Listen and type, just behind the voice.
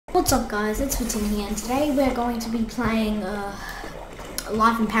What's up guys, it's Fitting here, and today we're going to be playing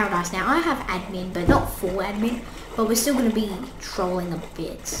Life in Paradise. Now I have admin, but not full admin, but we're still going to be trolling a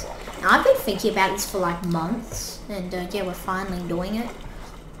bit. Now I've been thinking about this for like months, and yeah, we're finally doing it.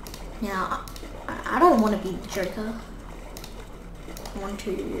 Now, I don't want to be the Joker. I want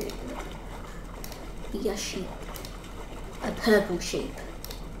to be a sheep. A purple sheep.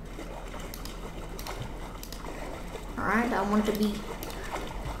 Alright, I want to be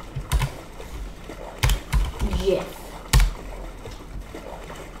Jeff.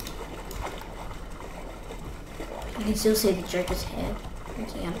 You can still see the Joker's head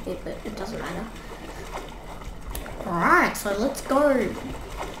looking out a bit, but it doesn't matter. Alright, so let's go.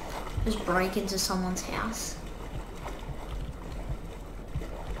 Just break into someone's house.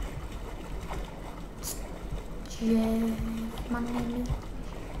 Jeff, my name is...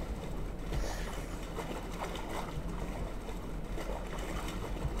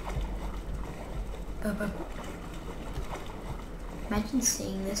 Imagine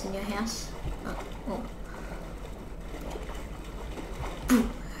seeing this in your house. Oh.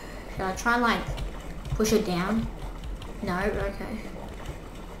 Should I try like push it down? No, okay.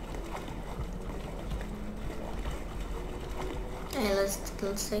 Hey,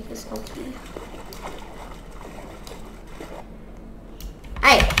 let's take a selfie.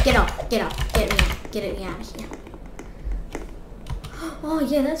 Hey, get off, get it out of here. Oh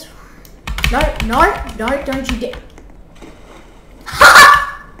yeah, that's... No, don't you get...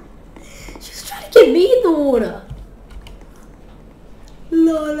 She was trying to get me in the water.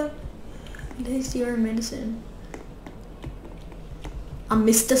 Lola. There's your medicine. I'm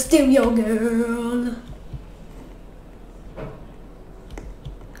Mr. Steal Your Girl.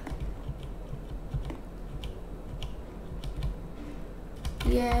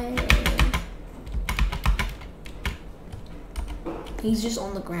 Yay. He's just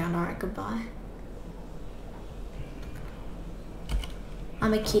on the ground. Alright, goodbye.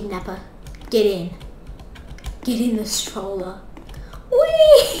 I'm a kidnapper. Get in. Get in the stroller.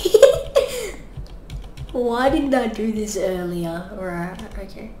 Whee! Why didn't I do this earlier? Alright,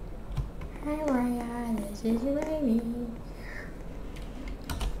 okay. Hi, this is Remy.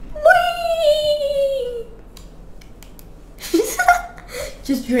 Whee!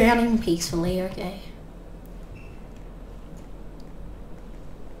 Just drowning peacefully, okay.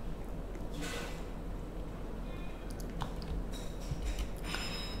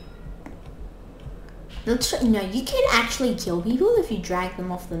 No, you can actually kill people if you drag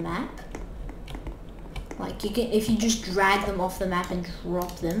them off the map. Like, you can, if you just drag them off the map and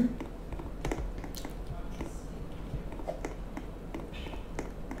drop them.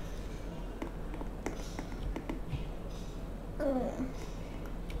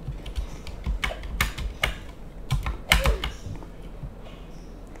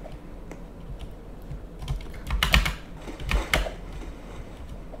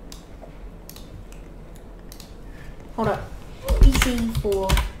 Hold up. PC for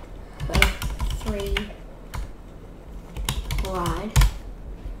 3 ride.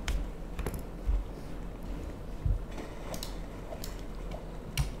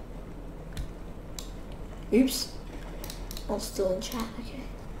 Oops. I'm still in chat, okay.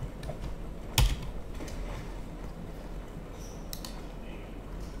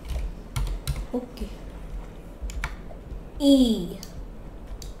 Okay. E.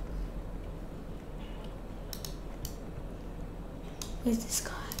 Where's this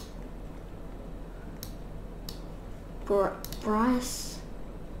guy? Bryce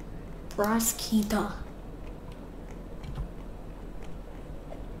Keita.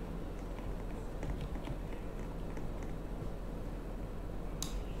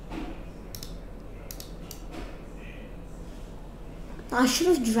 I should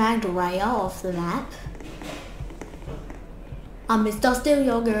have dragged Raya off the map. I'm Mr. Steal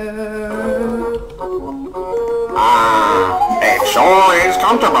Your Girl. It sure is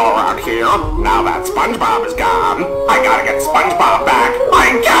comfortable around here. Now that SpongeBob is gone, I gotta get SpongeBob back.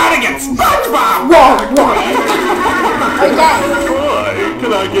 I gotta get SpongeBob back. Whoa. Okay. Boy,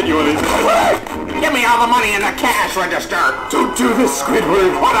 can I get you any... Give me all the money in the cash register. Don't do this,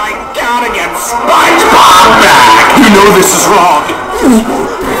 Squidward. But I gotta get SpongeBob back. You know this is wrong.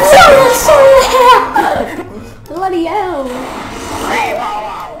 Bloody hell.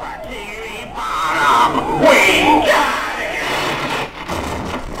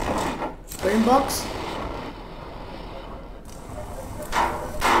 Boombox.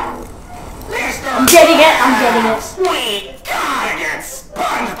 I'm getting it. We gotta get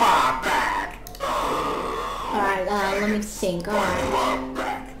SpongeBob back. Alright, let me think. Alright.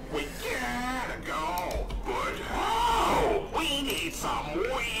 We gotta go. But how? We need some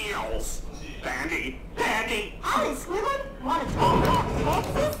weed. heels. Dandy, Dandy. Howdy, Squidward. Want to talk about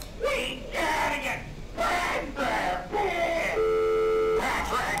Texas? We gotta get back there,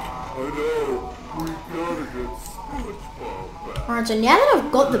 Patrick. I know. We gotta get SpongeBob back. Alright, so now that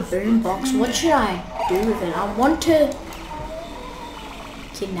I've got the boombox, what should I do with it? I want to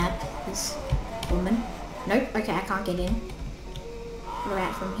kidnap this woman. Nope, okay, I can't get in. What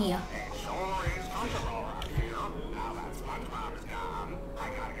about from here?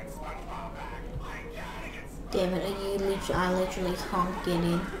 Damn it, I literally can't get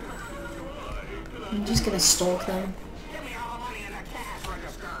in. I'm just gonna stalk them.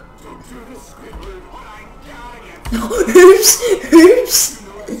 Oops! Oops!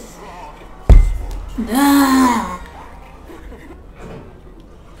 Ah.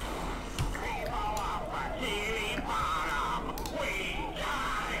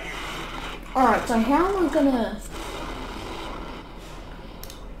 Alright, so how am I gonna...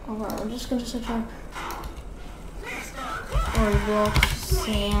 Alright, I'm just gonna search up Roblox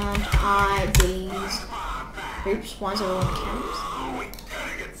sound IDs. Oops, why is it all in caps?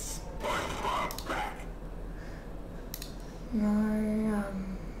 No,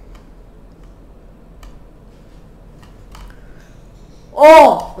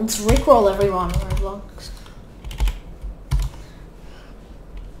 Oh! It's Rickroll everyone on Roblox.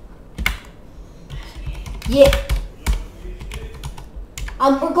 Yeah.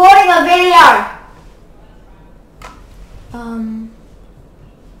 I'm recording a video!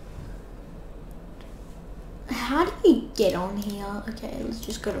 How do we get on here? Okay, let's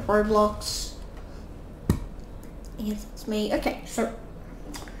just go to Roblox. Yes, it's me. Okay, so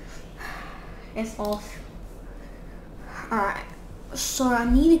it's off. Alright, so I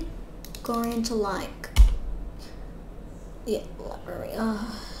need to go into like, yeah, library.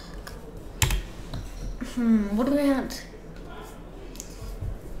 What about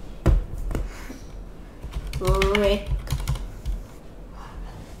Rick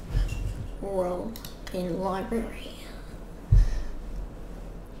roll in library?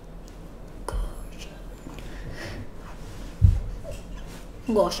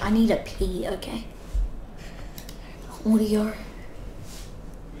 Gosh, I need a pee. Okay. Audio.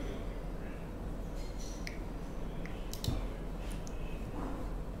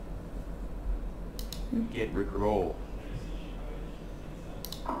 Get Rickroll.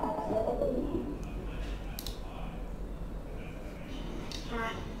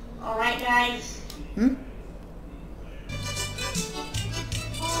 Alright, guys. I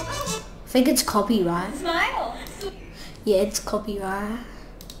think it's copyright. Smile. Yeah, it's copyright.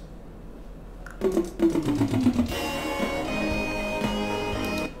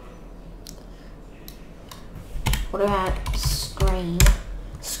 What about screaming?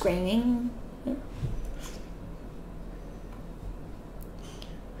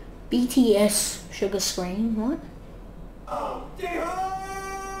 BTS Sugar Scream, what? Okay.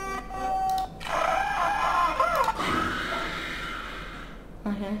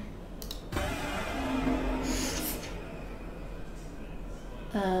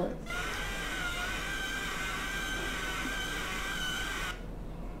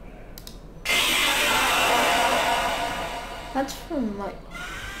 That's from like...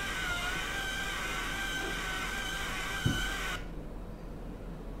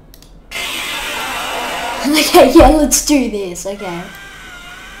 Okay, yeah, let's do this, okay.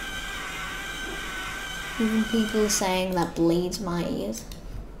 Even people saying that bleeds my ears.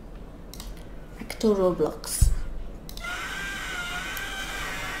 Back to Roblox.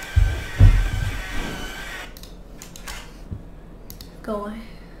 Go away.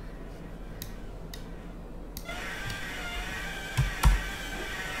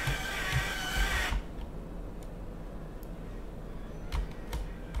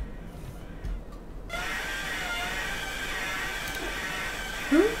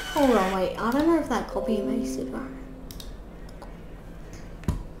 Hold on, wait. I don't know if that copy and pasted right.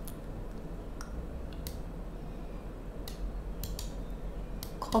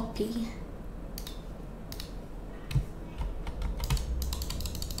 Copy.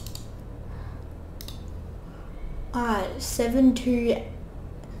 Alright,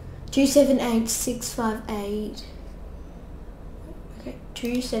 278-658. Okay,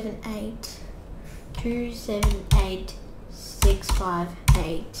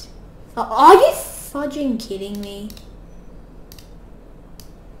 278-658. Are you fudging kidding me?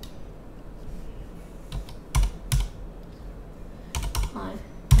 Five,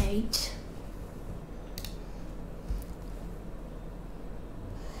 8,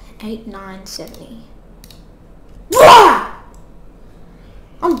 970.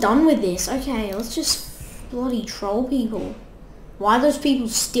 I'm done with this. Okay, let's just bloody troll people. Why are those people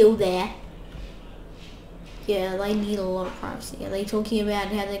still there? Yeah, they need a lot of privacy. Are they talking about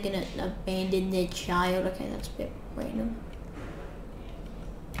how they're gonna abandon their child? Okay, that's a bit random.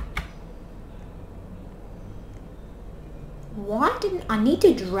 Why didn't I need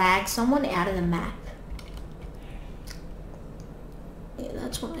to drag someone out of the map? Yeah,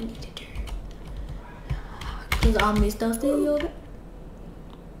 that's what I need to do. Because I'm Mr. Steal.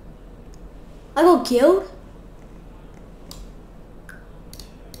 I got killed?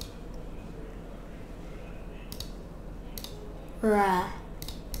 Bruh.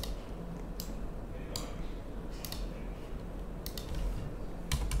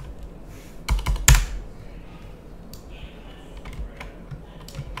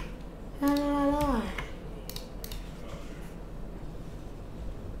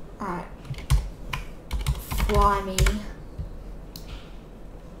 Alright. Fly me.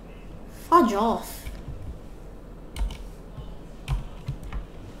 Fudge off.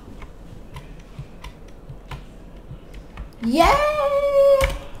 Yeah!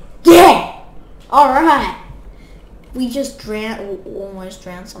 Yeah! Alright. We just drowned, almost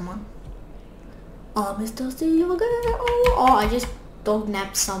drowned someone. Oh, Mr. Steal, oh, I just dog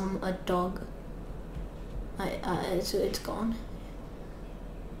napped a dog. It's gone.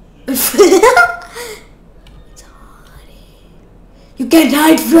 It's hiding. You can't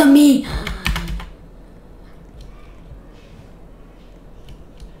hide from me!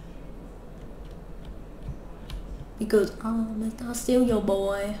 Because Mr. Steal your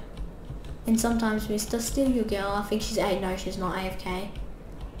boy. And sometimes Mr. Steal your girl. I think she's no, she's not AFK.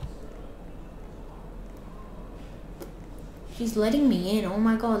 She's letting me in. Oh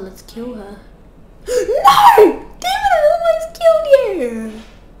my god, let's kill her. No! Damn it, I almost killed you!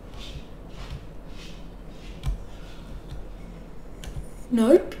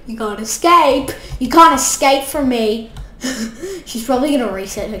 Nope, you can't escape. You can't escape from me. She's probably gonna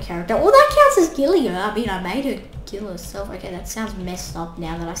reset her character. Well, that counts as killing her. I mean, I made her kill herself. Okay, that sounds messed up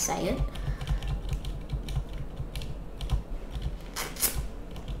now that I say it.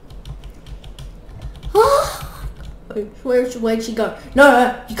 Where'd she go?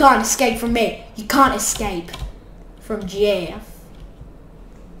 No, you can't escape from me. You can't escape from Jeff.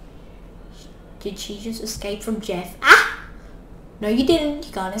 Did she just escape from Jeff? Ah! No, you didn't.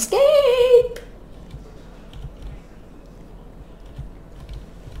 You can't escape.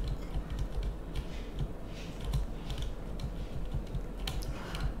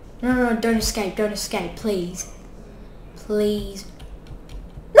 No, don't escape, please. Please.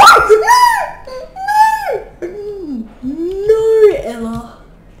 No, Ella.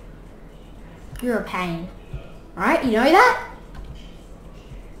 You're a pain. Right, you know that?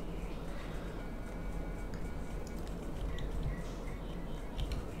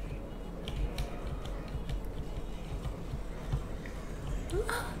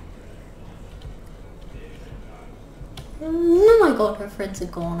 Oh my god, her friends are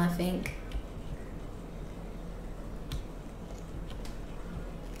gone, I think.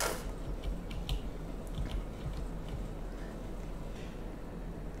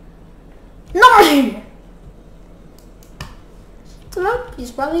 No!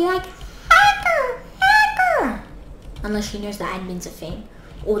 He's probably like, hacker! Unless she knows the admin's a thing.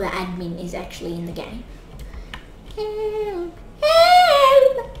 Or the admin is actually in the game. Help!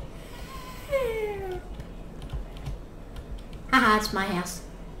 Help! Help! Haha, it's my house.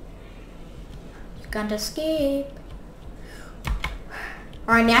 You can't escape.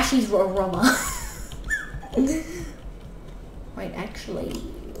 Alright, now she's a robber. Wait, actually...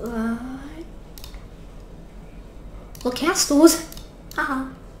 Look, house doors. Haha.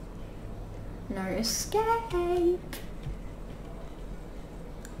 No escape.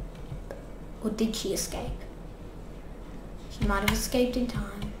 Or did she escape? She might have escaped in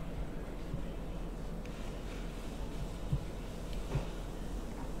time.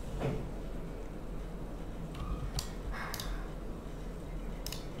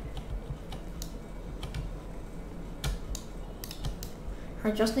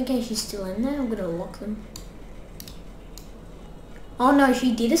 Alright, just in case she's still in there, I'm gonna lock them. Oh no,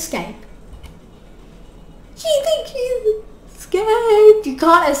 she did escape. She thinks she escaped. You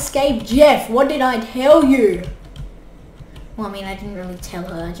can't escape Jeff. What did I tell you? Well, I mean, I didn't really tell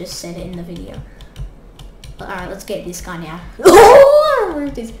her. I just said it in the video. Alright, let's get this guy now. Oh, I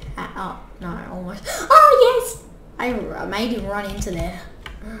removed his hat. Oh, no, almost. Oh, yes. I made him run into there.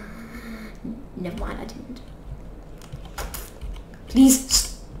 Never mind, I didn't. Please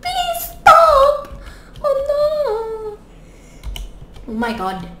stop. Oh, no. Oh my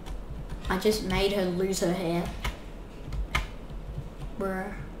god, I just made her lose her hair.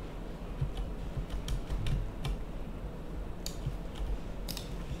 Bruh.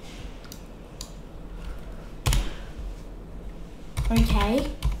 Okay,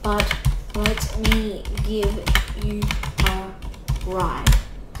 but let me give you a ride.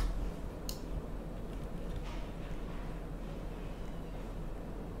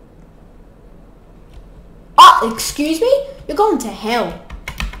 Oh, excuse me? You're going to hell.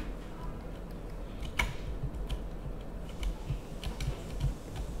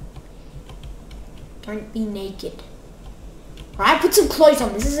 Don't be naked. Alright, put some clothes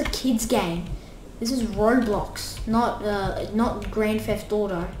on. This is a kid's game. This is Roblox, not Grand Theft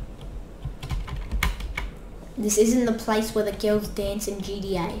Auto. This isn't the place where the girls dance in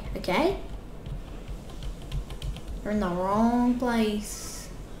GTA, okay? You're in the wrong place.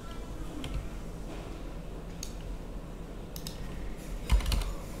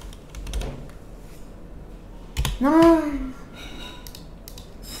 No.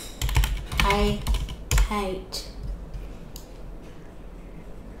 I hate.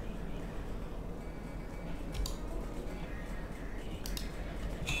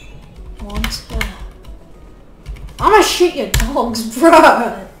 I'm gonna shoot your dogs, bro.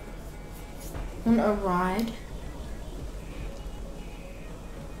 Want a ride?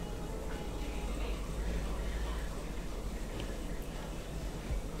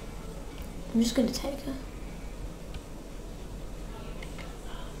 I'm just gonna take her.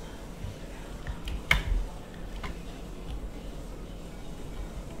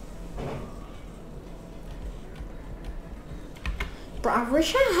 Bro, I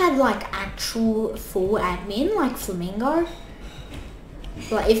wish I had like actual full admin like Flamingo.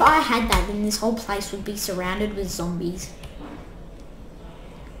 Like if I had that, then this whole place would be surrounded with zombies.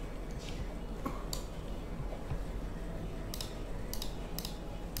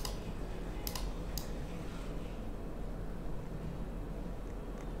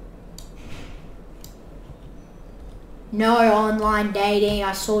 No online dating.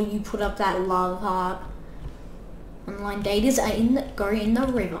 I saw you put up that love heart. Online daters are go in the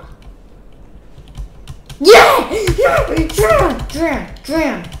river. Yeah! Drown!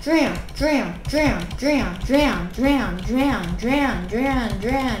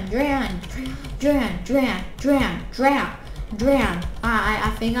 I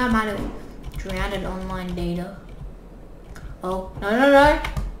think I might have drowned an online dater. Oh, no.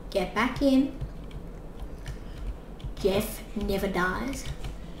 Get back in. Jeff never dies.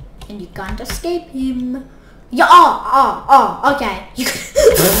 And you can't escape him. Yeah, okay. You're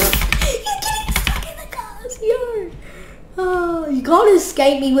getting stuck in the cars, yo. Oh, you can't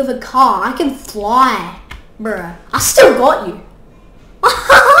escape me with a car. I can fly, bruh. I still got you.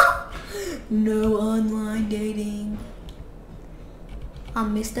 No online dating.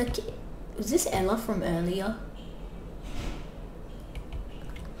 I'm Mr. Kid. Was this Ella from earlier?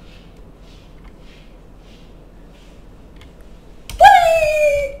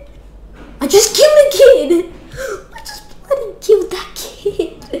 I just killed a kid. I just bloody killed that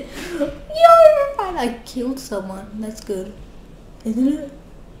kid. Yo, I killed someone. That's good, isn't it?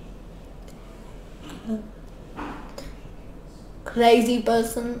 Crazy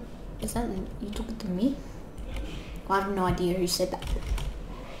person. Is that you talking to me? I have no idea who said that.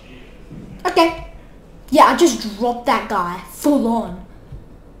 Okay. Yeah, I just dropped that guy full on.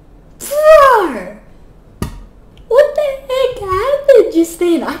 Bro! What the heck happened just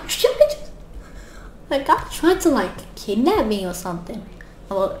then? I just... Like, guy tried to, like, kidnap me or something.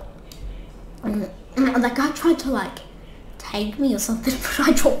 Well, that guy tried to, like, take me or something, but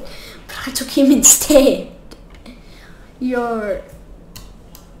I took him instead. Yo.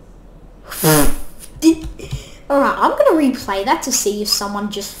 Alright, I'm gonna replay that to see if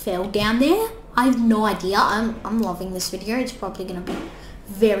someone just fell down there. I have no idea. I'm loving this video. It's probably gonna be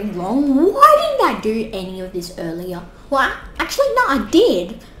very long. Why didn't I do any of this earlier? Well, actually, no, I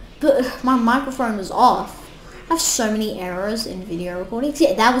did. But my microphone was off. I have so many errors in video recordings.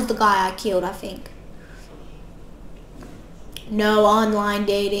 Yeah, that was the guy I killed, I think. No online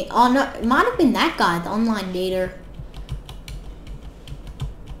dating. Oh, no, it might have been that guy, the online dater.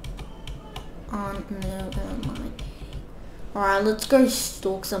 No online dating. Alright, let's go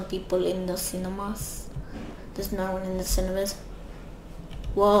stalk some people in the cinemas. There's no one in the cinemas.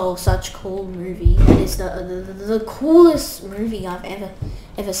 Whoa, such cool movie. That is the coolest movie I've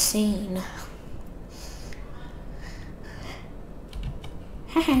ever seen.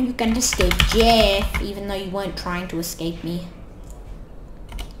 Haha, you can escape Jeff, even though you weren't trying to escape me.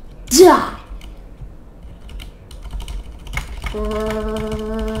 Die!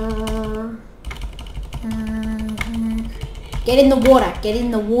 Get in the water, get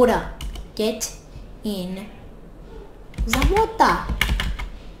in the water. Get in the water.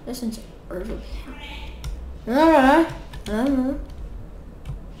 Listen to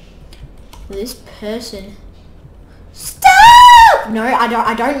this person. Stop! No,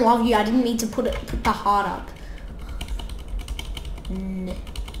 I don't love you. I didn't mean to put the heart up.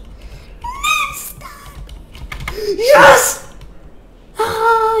 Yes!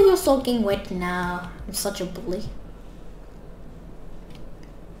 Ah, you're soaking wet now. I'm such a bully.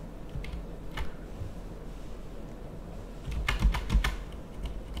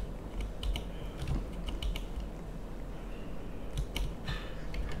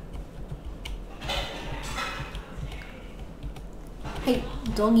 Hey,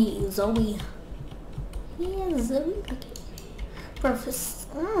 doggy, Zoe. Yeah, Zoe. Okay. Bro, for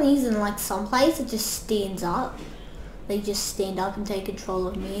some reason, like some players, it just stands up. They just stand up and take control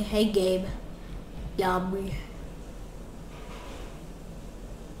of me. Hey, Gabe. Yummy.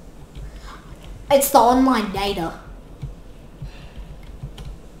 It's the online data.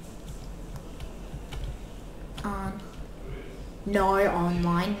 No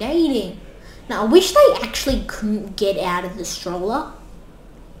online dating. Now, I wish they actually couldn't get out of the stroller.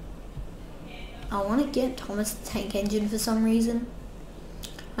 I want to get Thomas the Tank Engine for some reason.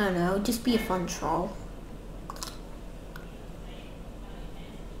 I don't know, it would just be a fun troll.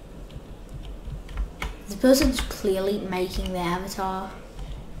 This person's clearly making the avatar.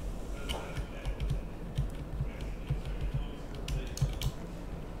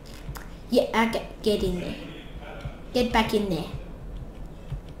 Yeah, okay, get in there. Get back in there.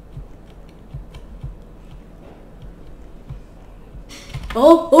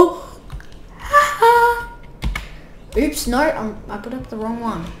 Oh! Oops, no, I put up the wrong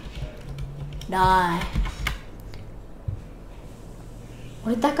one. Die.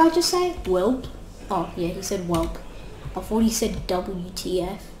 What did that guy just say? Whelp? Oh, yeah, he said whelp. I thought he said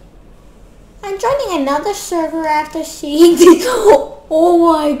WTF. I'm joining another server after seeing this.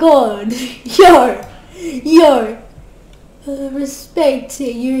 Oh my god. Yo. Respect to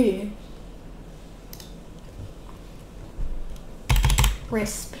you.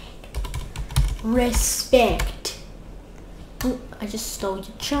 Respect. Oh, I just stole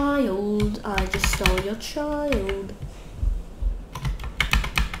your child.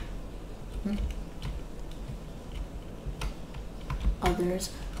 Others.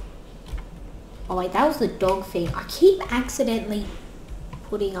 Oh wait, that was the dog thing. I keep accidentally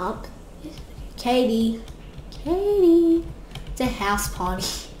putting up. Katie. It's a house party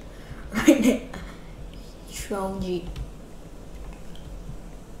right now. Trollgy.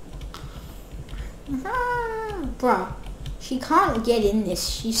 Bruh, she can't get in this.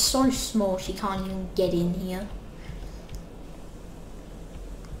 She's so small, she can't even get in here.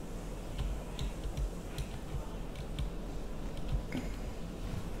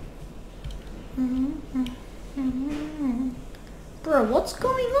 Bro, what's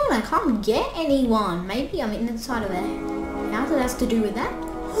going on? I can't get anyone. Maybe I'm inside of a house that has to do with that.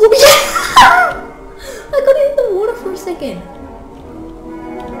 Oh yeah! I got in the water for a second.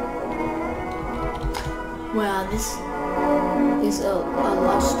 Wow, this is a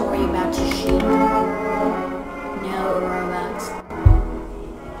love story about sheep. No Roblox.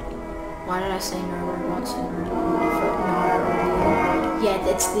 Why did I say no Roblox? No. Yeah,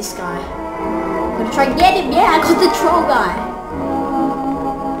 it's this guy. I'm gonna try and get him. Yeah, I got the troll guy.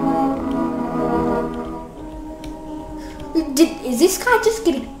 Is this guy just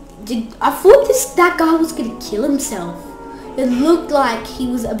gonna... I thought that guy was gonna kill himself. It looked like he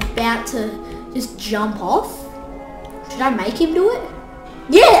was about to just jump off. Should I make him do it?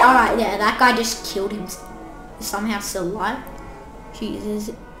 Yeah, alright, yeah, that guy just killed him. He's somehow still alive.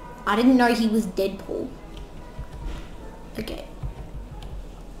 Jesus. I didn't know he was Deadpool. Okay.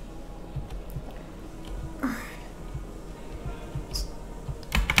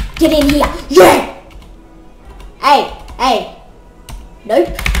 Get in here. Yeah! Hey.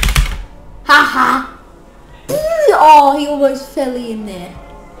 Nope. Haha. Oh, he almost fell in there.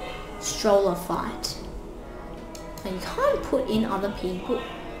 Stroller fight. And you can't put in other people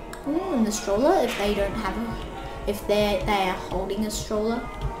in the stroller if they don't have if they are holding a stroller.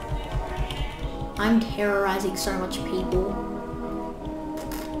 I'm terrorizing so much people.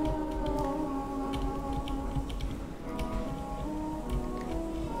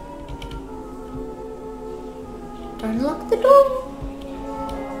 Don't lock the door.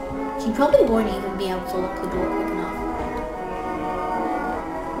 She probably won't even be able to lock the door quick enough.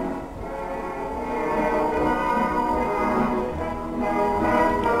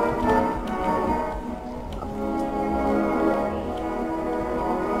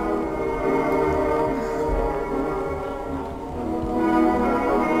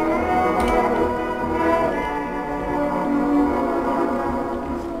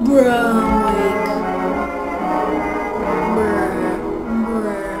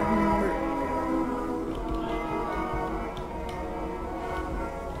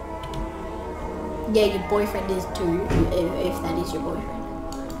 Yeah, your boyfriend is too, if that is your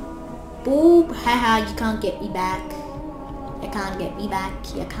boyfriend. Boob, haha, you can't get me back. You can't get me back.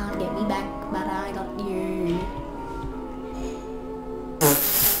 You can't get me back, but I got you.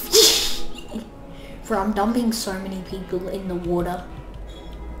 Bro, I'm dumping so many people in the water.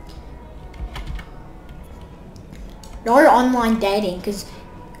 No online dating, because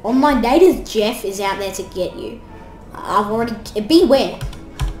online dating, Jeff is out there to get you. I've already, beware.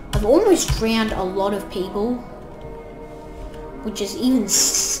 I've almost drowned a lot of people, which is even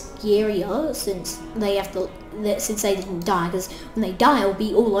scarier since they didn't die, because when they die it'll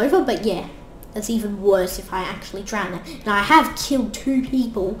be all over. But yeah, that's even worse if I actually drown them. And I have killed 2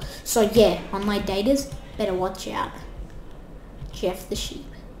 people, so yeah, online daters, better watch out. Jeff the sheep.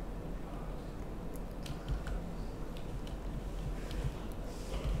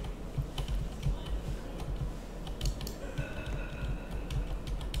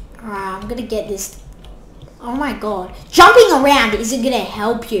 Alright, I'm gonna get this. Oh my god. Jumping around isn't gonna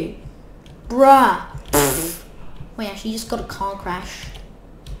help you. Bruh. Wait, actually, you just got a car crash.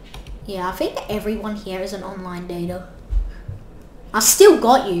 Yeah, I think everyone here is an online dater. I still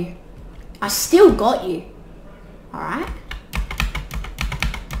got you. I still got you. Alright?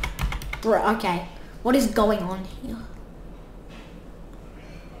 Bruh, okay. What is going on here?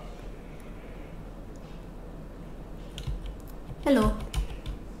 Hello.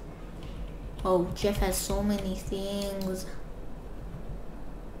 Oh, Jeff has so many things.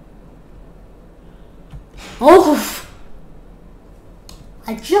 Oh!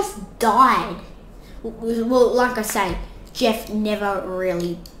 I just died. Well, like I say, Jeff never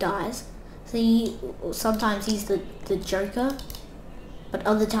really dies. See, sometimes he's the Joker, but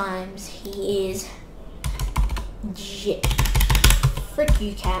other times he is Jeff. Frick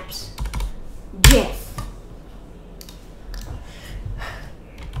you, Caps. Jeff.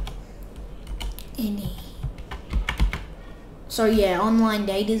 So yeah, online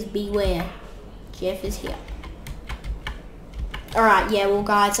daters, beware. Jeff is here. Alright, yeah, well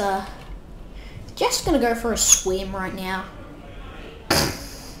guys, Jeff's gonna go for a swim right now.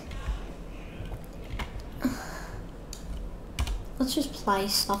 Let's just play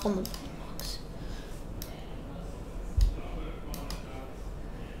stuff on the box.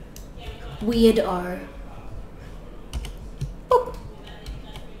 Weirdo. Boop.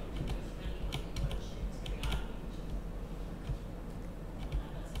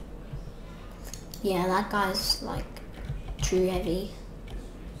 Yeah, that guy's like too heavy.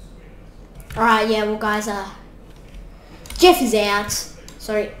 Alright, yeah, well guys, Jeff is out.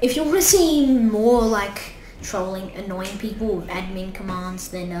 So if you want to see more like trolling annoying people with admin commands,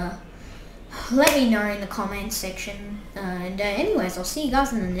 then let me know in the comments section. And anyways, I'll see you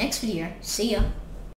guys in the next video. See ya.